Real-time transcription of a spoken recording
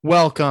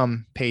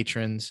Welcome,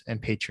 patrons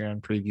and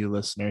Patreon preview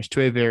listeners,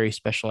 to a very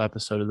special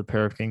episode of the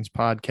Pair of Kings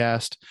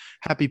podcast.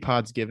 Happy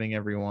Podsgiving,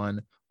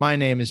 everyone. My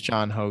name is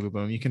John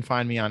Hogaboom. You can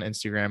find me on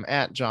Instagram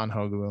at John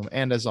Hogaboom.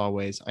 And as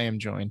always, I am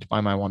joined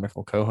by my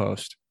wonderful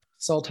co-host,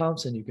 Saul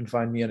Thompson. You can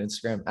find me on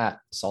Instagram at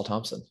Saul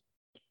Thompson.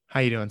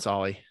 How you doing,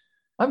 Solly?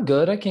 I'm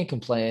good. I can't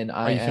complain.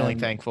 Are you feeling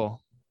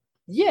thankful?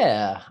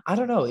 Yeah. I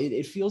don't know.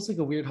 It feels like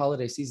a weird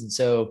holiday season.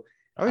 So,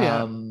 Oh,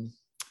 yeah.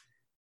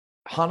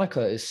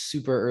 Hanukkah is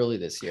super early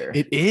this year.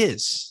 It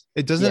is.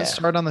 It doesn't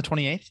start on the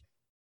 28th?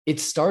 It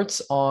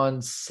starts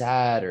on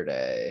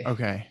Saturday.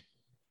 Okay.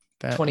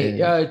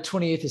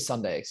 28th is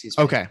Sunday, excuse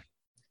me. Okay.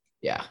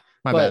 Yeah.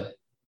 My bad.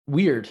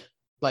 Weird.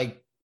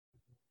 Like,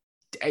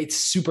 it's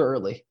super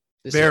early.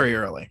 Very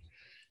early.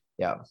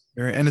 Yeah.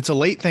 And it's a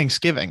late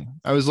Thanksgiving.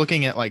 I was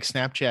looking at like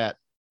Snapchat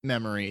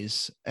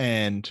memories,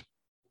 and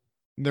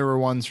there were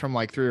ones from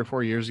like 3 or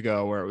 4 years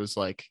ago where it was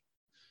like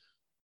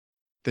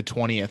the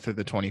 20th or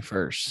the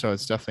 21st. So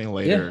it's definitely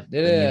later.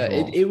 Yeah.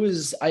 It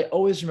was, I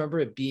always remember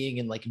it being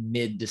in like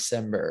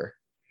mid-December.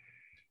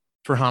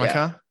 For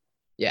Hanukkah?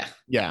 Yeah.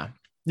 Yeah.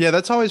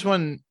 That's always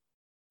when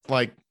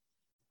like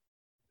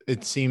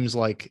it seems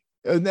like,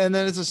 and then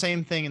it's the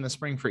same thing in the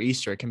spring for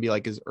Easter. It can be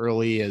like as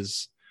early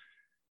as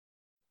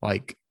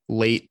like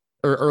late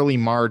or early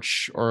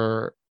March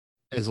or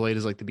as late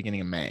as like the beginning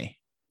of May.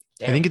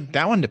 Damn. I think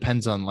that one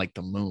depends on like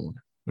the moon,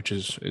 which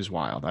is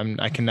wild.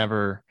 I can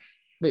never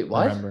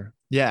remember.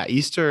 Yeah,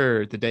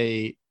 Easter, the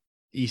day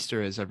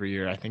Easter is every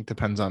year, I think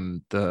depends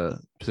on the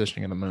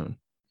positioning of the moon.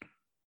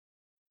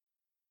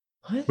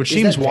 What? Which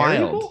seems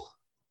wild.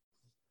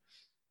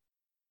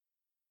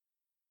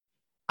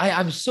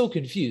 I'm so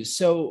confused.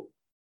 So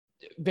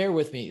bear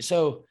with me.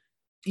 So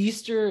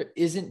Easter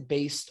isn't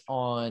based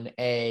on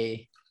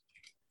it's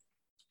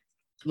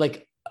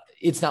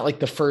not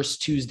like the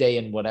first Tuesday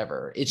and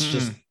whatever. It's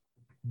just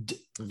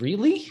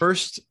really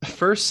first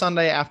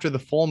Sunday after the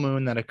full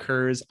moon that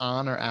occurs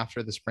on or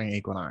after the spring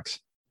equinox.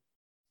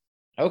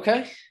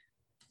 Okay.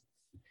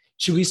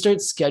 Should we start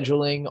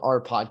scheduling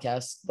our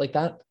podcast like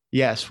that?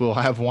 Yes, we'll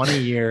have one a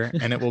year,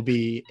 and it will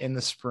be in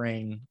the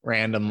spring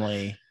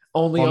randomly.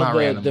 Only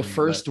on the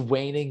first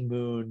waning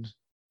moon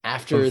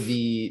after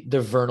the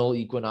vernal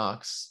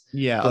equinox.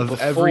 Yeah,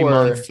 of every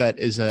month that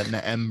is an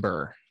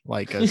ember,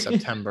 like a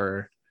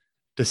September,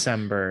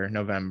 December,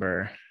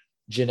 November,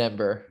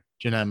 Janember.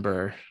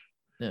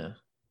 Yeah.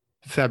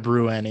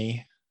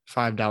 February,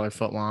 $5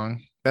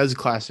 footlong. That was a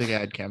classic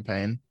ad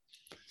campaign.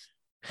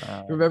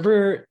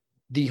 Remember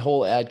the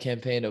whole ad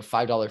campaign of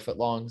 $5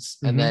 footlongs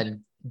and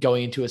then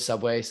going into a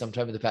Subway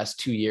sometime in the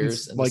past 2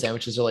 years, and the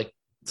sandwiches are like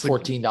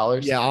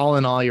 $14. Yeah, all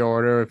in all, your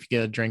order, if you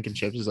get a drink and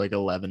chips, is like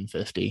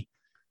 $11.50.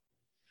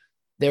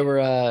 There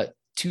were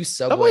two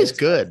Subways. Subway's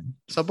good.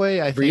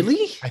 Subway, I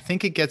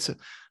think it gets.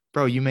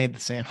 Bro, you made the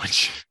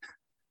sandwich.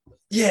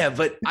 Yeah,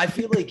 but I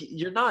feel like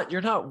you're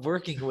not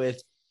working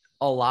with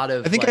a lot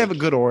of. I think I have a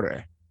good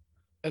order.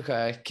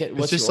 Okay,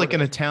 it's just like an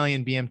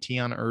Italian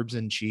BMT on herbs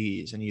and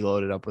cheese, and you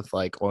load it up with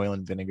like oil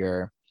and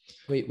vinegar.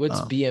 Wait,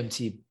 what's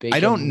BMT? Bacon, I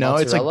don't know.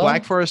 mozzarella? It's like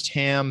Black Forest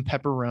ham,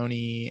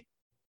 pepperoni,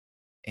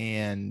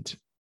 and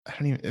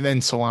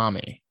then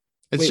salami.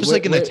 It's just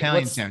like an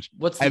Italian sandwich.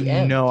 I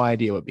have no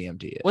idea what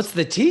BMT is. What's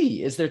the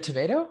T? Is there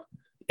tomato?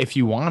 If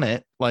you want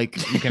it, like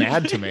you can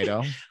add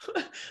tomato.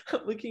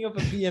 I'm looking up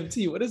a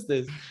BMT. What is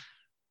this?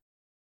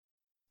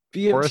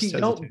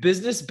 BMT,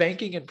 Business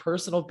Banking and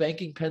Personal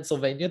Banking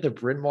Pennsylvania, the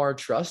Bryn Mawr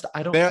Trust.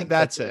 I don't think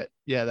that's it.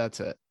 Yeah, that's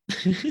it.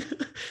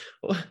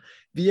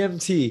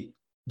 BMT,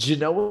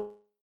 Genoa,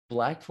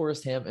 Black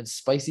Forest ham, and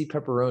spicy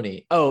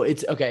pepperoni. Oh,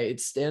 it's okay. It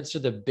stands for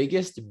the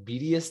biggest,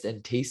 meatiest,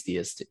 and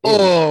tastiest.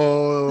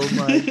 Oh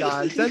my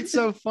gosh, that's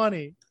so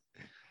funny.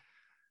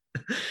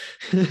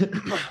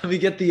 Let me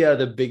get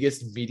the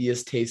biggest,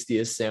 meatiest,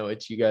 tastiest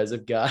sandwich you guys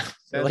have got.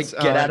 Like,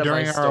 get out of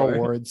during my our store.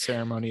 awards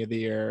ceremony of the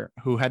year,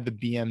 who had the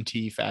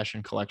BMT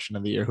fashion collection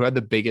of the year, who had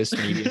the biggest,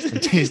 meatiest,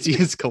 and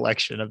tastiest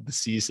collection of the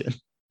season.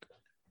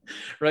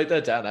 Write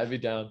that down. I'd be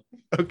down.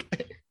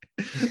 Okay.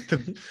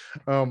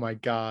 Oh my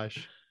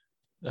gosh.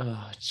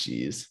 Oh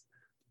jeez.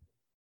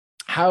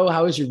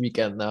 How was your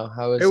weekend though?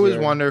 It was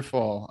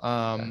wonderful.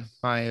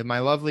 My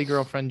lovely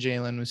girlfriend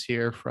Jalen was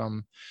here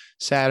from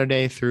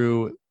Saturday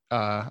through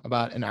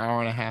about an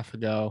hour and a half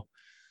ago.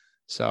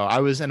 So I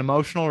was an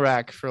emotional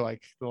wreck for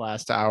like the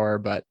last hour,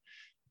 but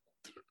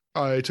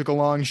I took a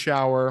long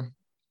shower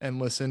and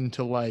listened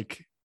to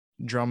like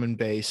drum and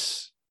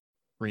bass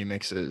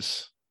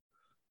remixes,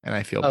 and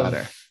I feel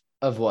better.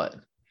 Of what?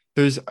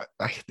 It's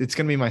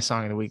gonna be my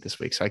song of the week this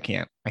week, so I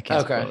can't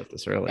spoil it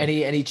this early.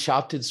 Any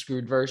chopped and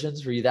screwed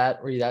versions? Were you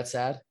that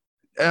sad?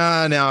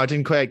 No, I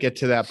didn't quite get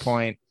to that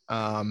point.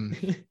 I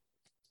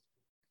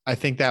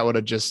think that would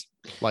have just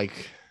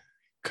like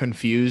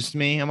confused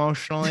me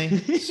emotionally,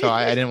 so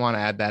I didn't want to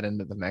add that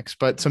into the mix.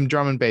 But some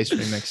drum and bass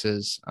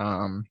remixes.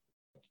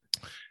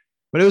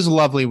 But it was a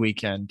lovely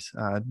weekend.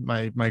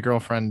 My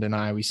girlfriend and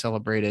I, we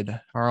celebrated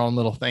our own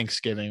little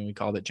Thanksgiving. We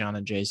called it John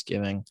and Jay's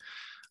Giving.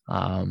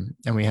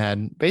 And we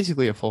had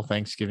basically a full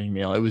Thanksgiving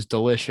meal. It was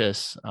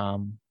delicious.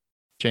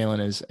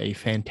 Jalen is a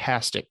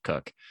fantastic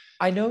cook.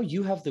 I know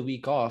you have the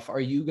week off. Are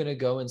you gonna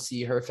go and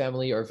see her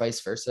family or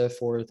vice versa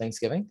for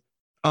Thanksgiving?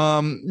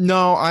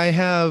 No, I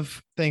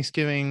have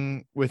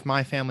Thanksgiving with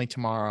my family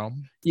tomorrow.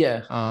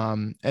 Yeah.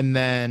 And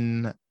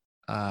then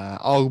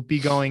I'll be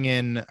going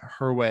in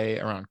her way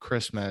around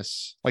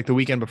Christmas, like the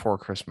weekend before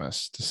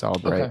Christmas to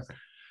celebrate.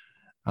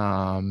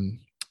 Okay.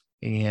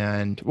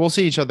 And we'll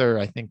see each other,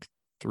 I think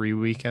 3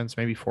 weekends,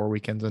 maybe 4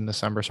 weekends in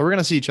December. So we're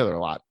gonna see each other a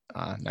lot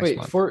next Wait,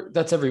 month.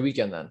 that's every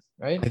weekend then,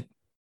 right?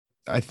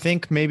 I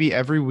think maybe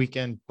every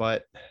weekend,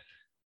 but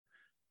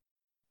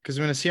because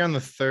we're gonna see her on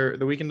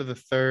the weekend of the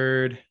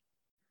 3rd,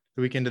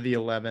 the weekend of the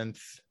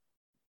 11th,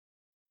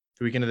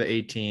 the weekend of the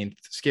 18th,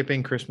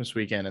 skipping Christmas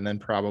weekend, and then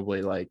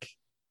probably like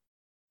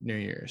New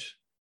Year's.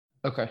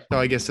 Okay. So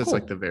I guess that's Cool.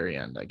 like the very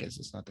end. I guess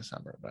it's not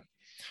December, but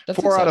That's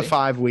 4 out of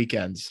exciting. 5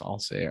 weekends I'll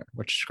see her,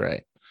 which is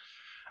great.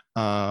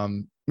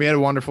 We had a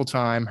wonderful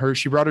time.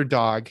 She brought her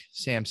dog,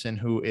 Samson,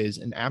 who is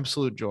an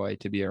absolute joy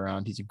to be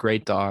around. He's a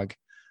great dog.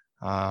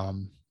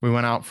 We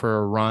went out for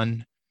a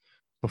run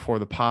before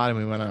the pod, and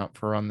we went out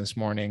for a run this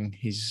morning.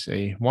 He's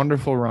a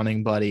wonderful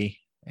running buddy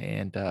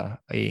and a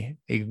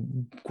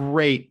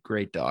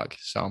great dog.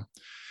 So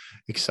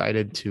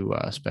excited to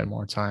spend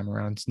more time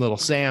around little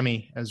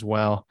Sammy as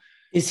well.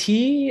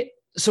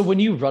 So when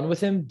you run with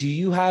him, do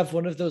you have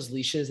one of those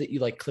leashes that you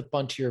like clip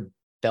onto your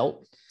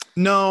belt?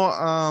 No,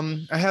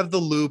 I have the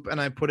loop and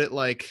I put it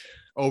like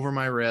over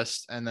my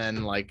wrist and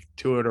then like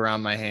to it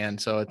around my hand.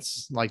 So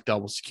it's like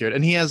double secured.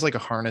 And he has like a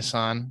harness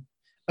on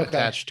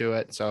attached to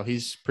it. So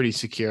he's pretty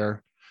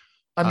secure.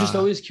 I'm just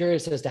always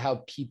curious as to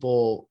how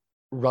people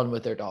run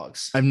with their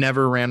dogs. I've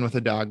never ran with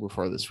a dog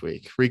before this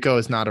week. Rico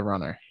is not a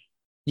runner.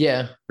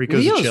 Yeah.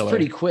 Rico's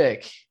pretty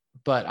quick,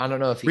 but I don't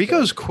know if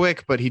Rico's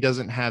quick, but he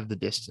doesn't have the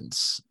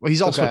distance. Well,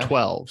 he's also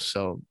 12.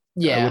 So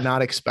I would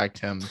not expect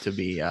him to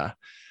be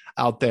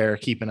out there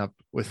keeping up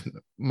with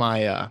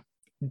my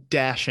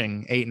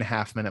dashing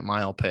 8.5-minute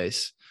mile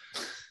pace.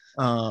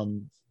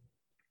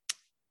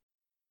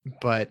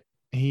 But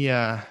he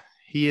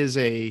is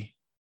a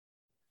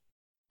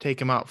take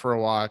him out for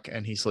a walk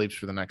and he sleeps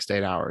for the next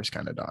 8 hours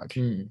kind of dog.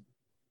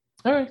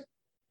 All right.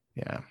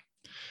 Yeah.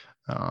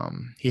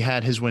 He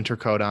had his winter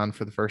coat on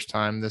for the first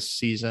time this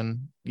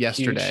season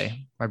yesterday.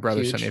 Huge. My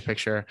brother sent me a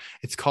picture.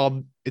 It's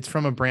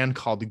from a brand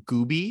called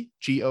Gooby,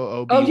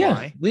 Gooby. Oh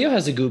yeah, Leo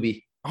has a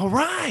Gooby. All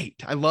right.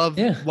 I love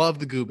the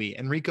Gooby,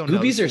 and Rico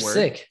knows Goobies are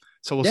sick.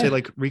 So we'll say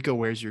like, Rico,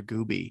 where's your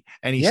Gooby?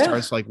 And he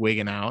starts like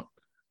wigging out.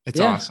 It's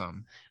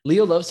awesome.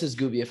 Leo loves his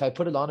Gooby. If I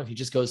put it on him, he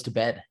just goes to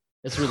bed.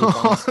 It's really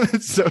funny.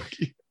 It's so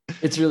cute.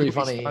 It's really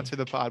funny. Sponsor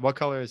the pod. What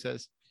color is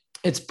his?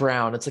 It's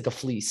brown. It's like a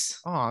fleece.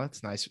 Oh,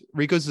 that's nice.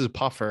 Rico's is a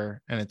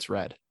puffer and it's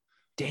red.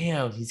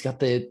 Damn, he's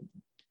got I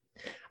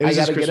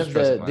gotta get him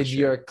the New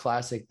York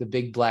Classic, the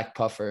big black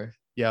puffer.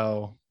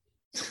 Yo,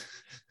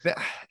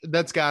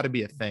 that's got to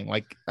be a thing.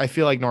 Like, I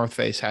feel like North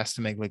Face has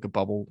to make like a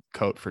bubble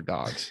coat for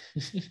dogs.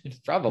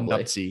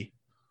 Probably.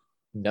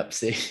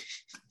 Nupsy.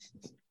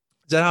 Is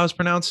that how it's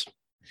pronounced?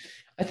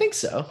 I think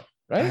so.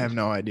 Right? I have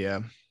no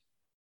idea.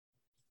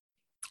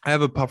 I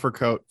have a puffer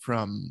coat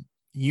from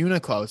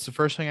Uniqlo. It's the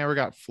first thing I ever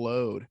got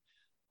flowed.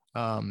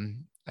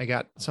 I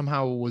got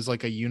was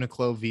like a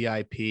Uniqlo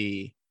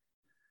VIP,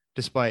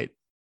 despite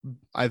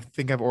I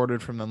think I've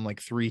ordered from them like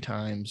 3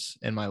 times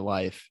in my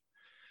life.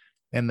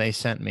 And they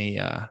sent me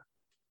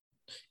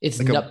it's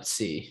like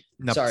Nupsy.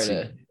 Sorry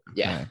to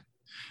Okay.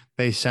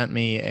 They sent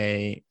me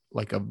a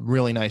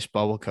really nice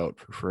bubble coat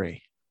for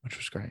free, which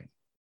was great.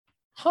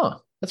 Huh.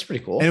 That's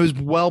pretty cool. And it was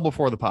well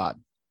before the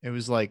pod. It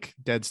was like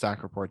Dead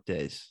Stock Report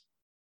days.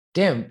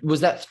 Damn,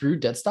 was that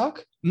through Deadstock?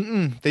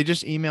 They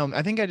just emailed me.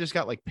 I think I just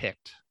got like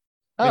picked.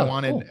 They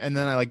wanted, cool. And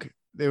then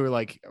they were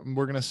like,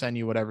 we're gonna send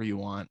you whatever you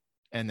want,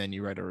 and then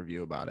you write a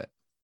review about it.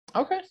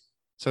 Okay.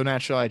 So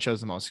naturally, I chose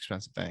the most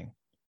expensive thing.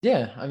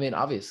 Yeah, I mean,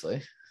 obviously,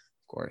 of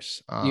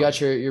course. You got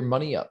your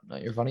money up,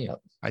 not your funny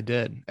up. I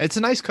did. It's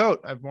a nice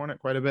coat. I've worn it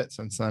quite a bit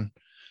since then.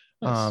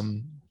 Nice.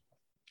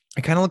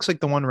 It kind of looks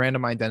like the one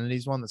Random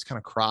Identities one that's kind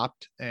of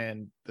cropped,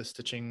 and the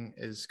stitching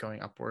is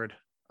going upward,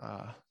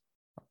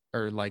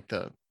 or like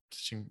the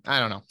stitching. I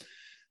don't know.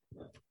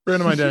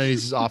 Random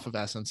Identities is off of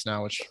Essence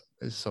now, which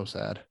is so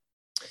sad.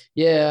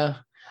 Yeah,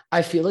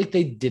 I feel like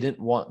they didn't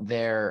want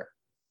their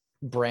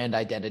brand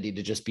identity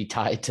to just be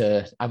tied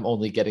to I'm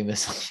only getting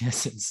this on the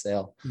Essence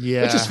sale.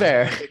 Yeah, which is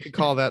fair. They could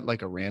call that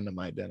like a random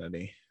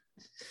identity.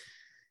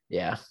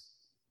 Yeah.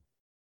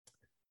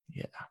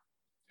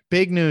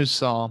 Big news,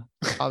 Saul.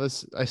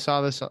 I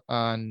saw this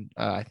on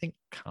I think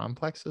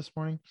Complex this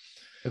morning.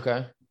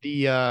 Okay.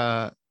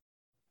 The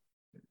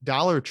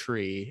Dollar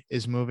Tree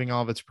is moving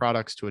all of its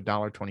products to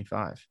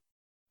 $1.25.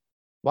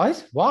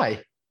 What?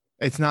 Why?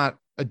 It's not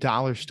a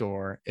dollar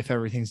store if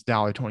everything's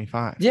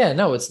 $1.25. Yeah,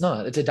 no, it's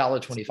not. It's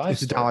 $1.25.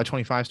 It's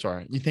 $1.25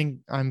 store. You think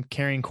I'm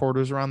carrying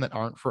quarters around that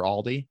aren't for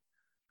Aldi?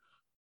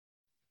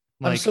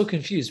 I'm so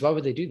confused. Why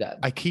would they do that?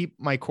 I keep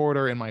my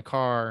quarter in my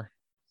car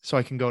so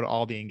I can go to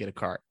Aldi and get a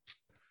cart,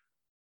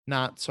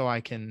 not so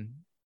I can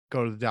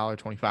go to the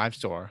 $1.25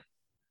 store.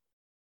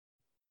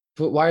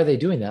 But why are they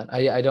doing that?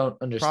 I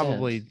don't understand.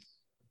 Probably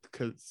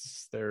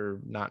because they're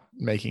not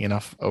making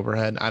enough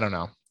overhead. I don't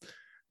know,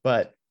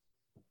 but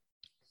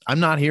I'm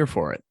not here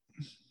for it.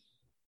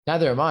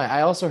 Neither am I.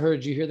 I also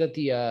heard you hear that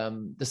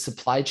the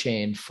supply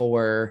chain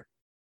for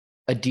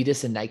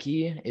Adidas and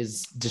Nike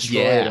is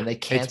destroyed, Yeah, and they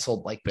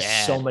canceled like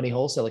so bad. many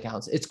wholesale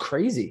accounts. It's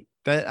crazy.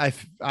 That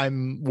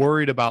I'm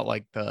worried about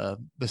like the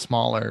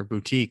smaller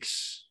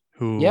boutiques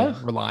who Yeah.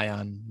 rely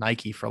on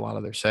Nike for a lot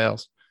of their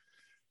sales.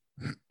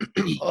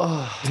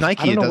 Oh, I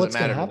Nike, don't it know doesn't what's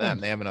gonna matter to them.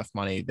 happen. They have enough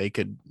money. They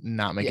could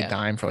not make a Yeah.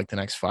 dime for like the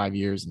next 5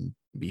 years and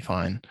be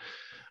fine.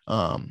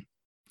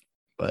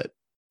 But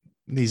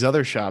these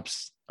other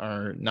shops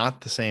are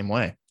not the same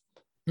way.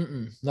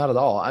 Not at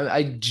all.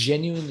 I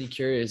genuinely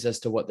curious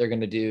as to what they're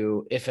going to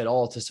do, if at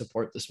all, to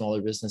support the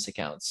smaller business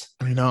accounts.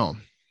 I know.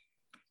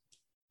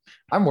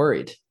 I'm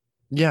worried.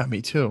 Yeah,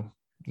 me too.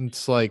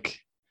 It's like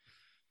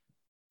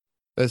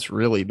that's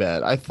really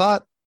bad. I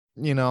thought,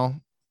 you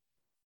know,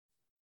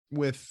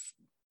 with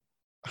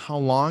how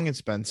long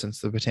it's been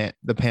since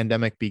the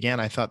pandemic began,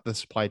 I thought the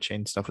supply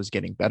chain stuff was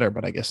getting better,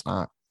 but I guess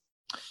not.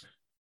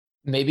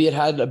 Maybe it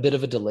had a bit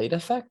of a delayed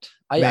effect.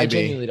 I Maybe.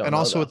 genuinely don't And know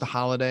also though. with the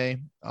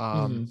holiday,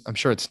 I'm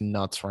sure it's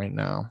nuts right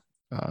now.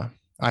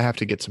 I have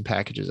to get some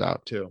packages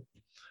out too.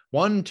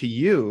 One to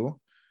you,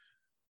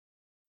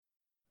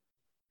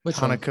 Which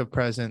one? Hanukkah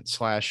present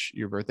 /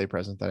 your birthday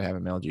present that I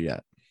haven't mailed you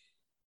yet.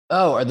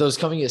 Oh, are those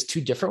coming as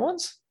two different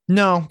ones?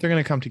 No, they're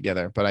gonna come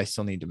together, but I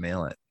still need to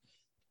mail it.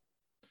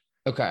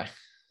 Okay.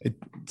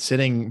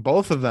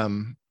 Both of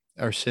them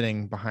are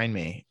sitting behind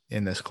me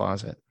in this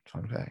closet.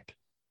 Fun fact.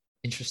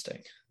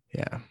 Interesting.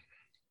 Yeah.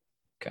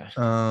 Okay.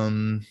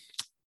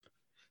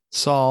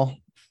 Saul,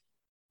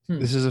 Hmm.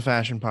 this is a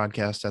fashion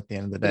podcast at the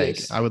end of the day.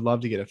 is. I would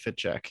love to get a fit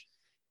check.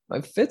 My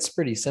fit's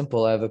pretty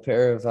simple. I have a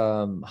pair of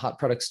Hot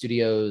Product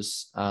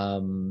Studios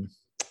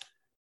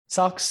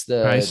socks.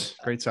 Nice.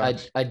 Great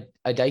socks. A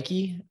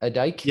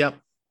Dike. Yep.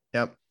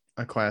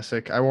 A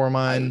classic. I wore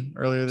mine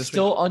earlier this week.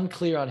 Still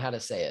unclear on how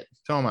to say it.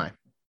 So am I.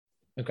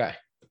 Okay.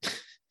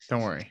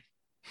 Don't worry.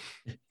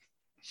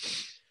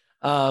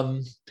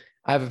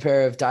 I have a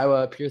pair of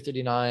Daiwa Pure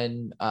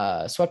 39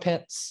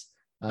 sweatpants.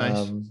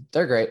 Nice.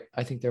 They're great.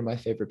 I think they're my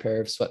favorite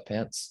pair of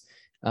sweatpants.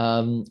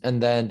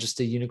 And then just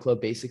a Uniqlo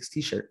Basics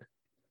t-shirt.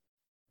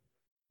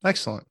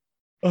 Excellent.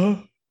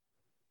 Nothing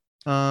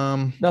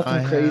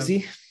I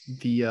crazy.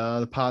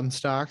 The Pod and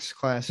Stocks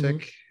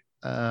classic.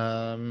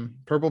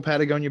 Purple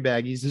Patagonia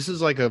baggies. This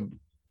is like a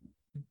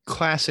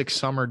classic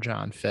summer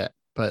John fit,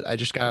 but I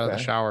just got out of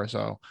the shower,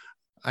 so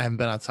I haven't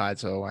been outside,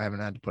 so I haven't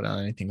had to put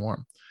on anything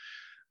warm.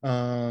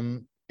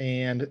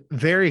 And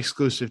very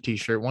exclusive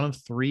t-shirt, one of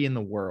 3 in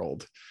the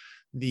world.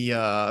 The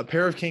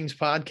Pair of Kings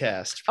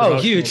podcast. Oh,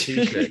 huge.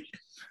 T-shirt.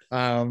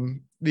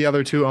 The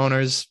other 2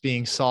 owners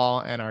being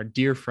Saul and our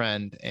dear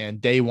friend and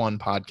day one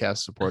podcast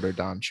supporter,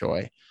 Don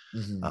Choi.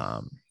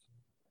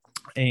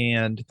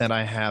 And then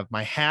I have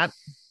my hat,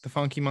 the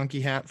Funky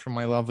Monkey hat from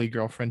my lovely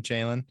girlfriend,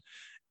 Jalen,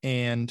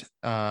 and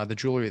the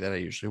jewelry that I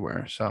usually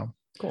wear. So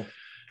cool.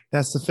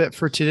 That's the fit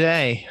for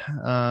today.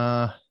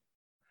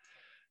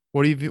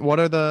 What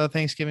are the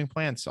Thanksgiving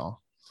plans,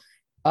 Saul?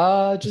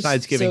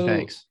 Besides giving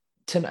thanks.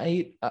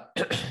 Tonight,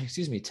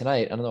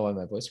 tonight, I don't know why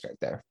my voice cracked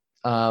there.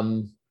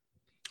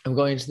 I'm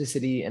going to the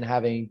city and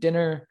having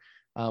dinner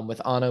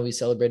with Anna. We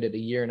celebrated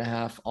 1.5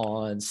 years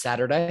on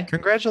Saturday.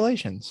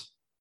 Congratulations.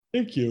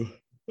 Thank you.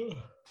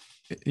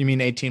 You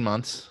mean 18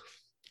 months?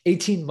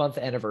 18-month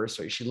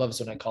anniversary. She loves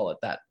when I call it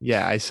that.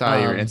 Yeah, I saw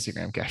your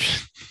Instagram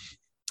caption.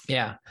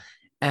 Yeah.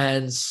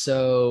 And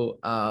so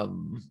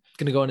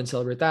gonna go in and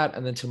celebrate that.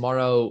 And then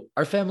tomorrow,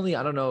 our family,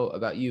 I don't know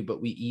about you,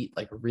 but we eat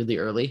like really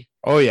early.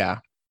 Oh yeah.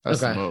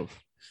 That's the move.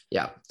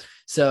 Yeah.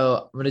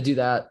 So I'm gonna do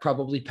that,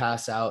 probably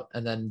pass out,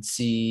 and then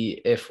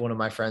see if one of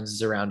my friends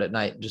is around at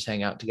night and just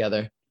hang out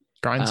together.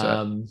 Grind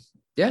set.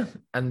 Yeah.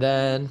 And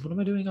then what am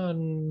I doing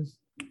on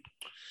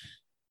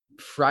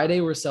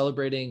Friday? We're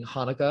celebrating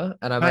Hanukkah,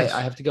 and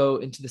I have to go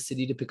into the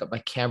city to pick up my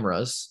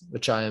cameras,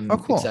 which I'm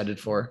excited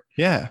for.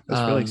 Yeah,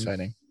 that's really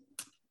exciting.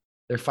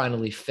 They're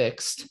finally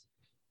fixed.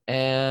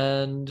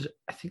 And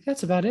I think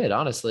that's about it,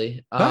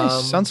 honestly.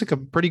 Nice. Sounds like a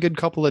pretty good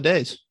couple of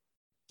days.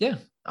 Yeah.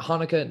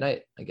 Hanukkah at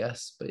night, I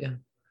guess. But yeah.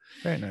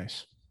 Very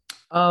nice.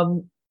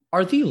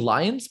 Are the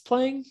Lions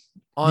playing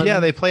on?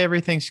 Yeah, they play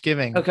every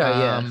Thanksgiving. Okay,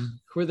 yeah.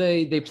 Who are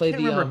they? They play I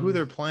can't remember who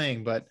they're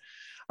playing, but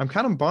I'm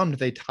kind of bummed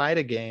they tied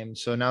a game,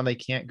 so now they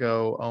can't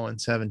go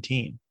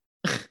 0-17.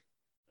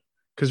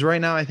 Because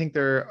right now I think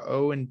they're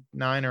 0-9 or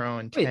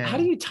 0-10. Wait, how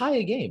do you tie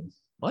a game?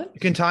 What? You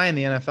can tie in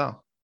the NFL.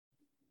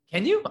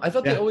 Can you? I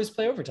thought they always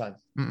play overtime.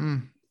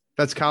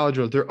 That's college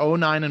rules. They're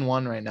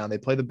 0-9-1 right now. They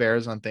play the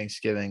Bears on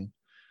Thanksgiving.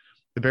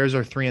 The Bears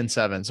are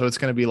 3-7, so it's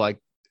going to be like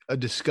a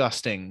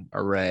disgusting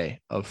array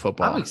of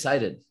football. I'm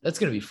excited. That's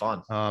going to be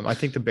fun. I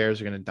think the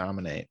Bears are going to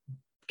dominate,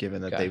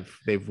 given that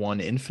they've won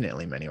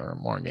infinitely many or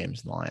more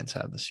games than the Lions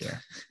have this year.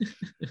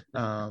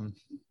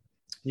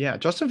 Yeah,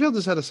 Justin Fields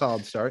has had a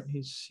solid start.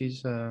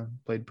 He's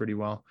played pretty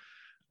well.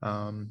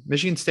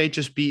 Michigan State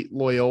just beat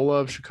Loyola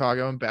of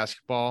Chicago in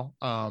basketball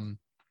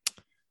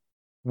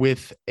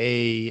with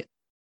a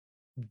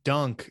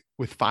dunk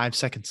with 5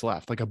 seconds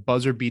left, like a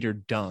buzzer beater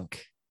dunk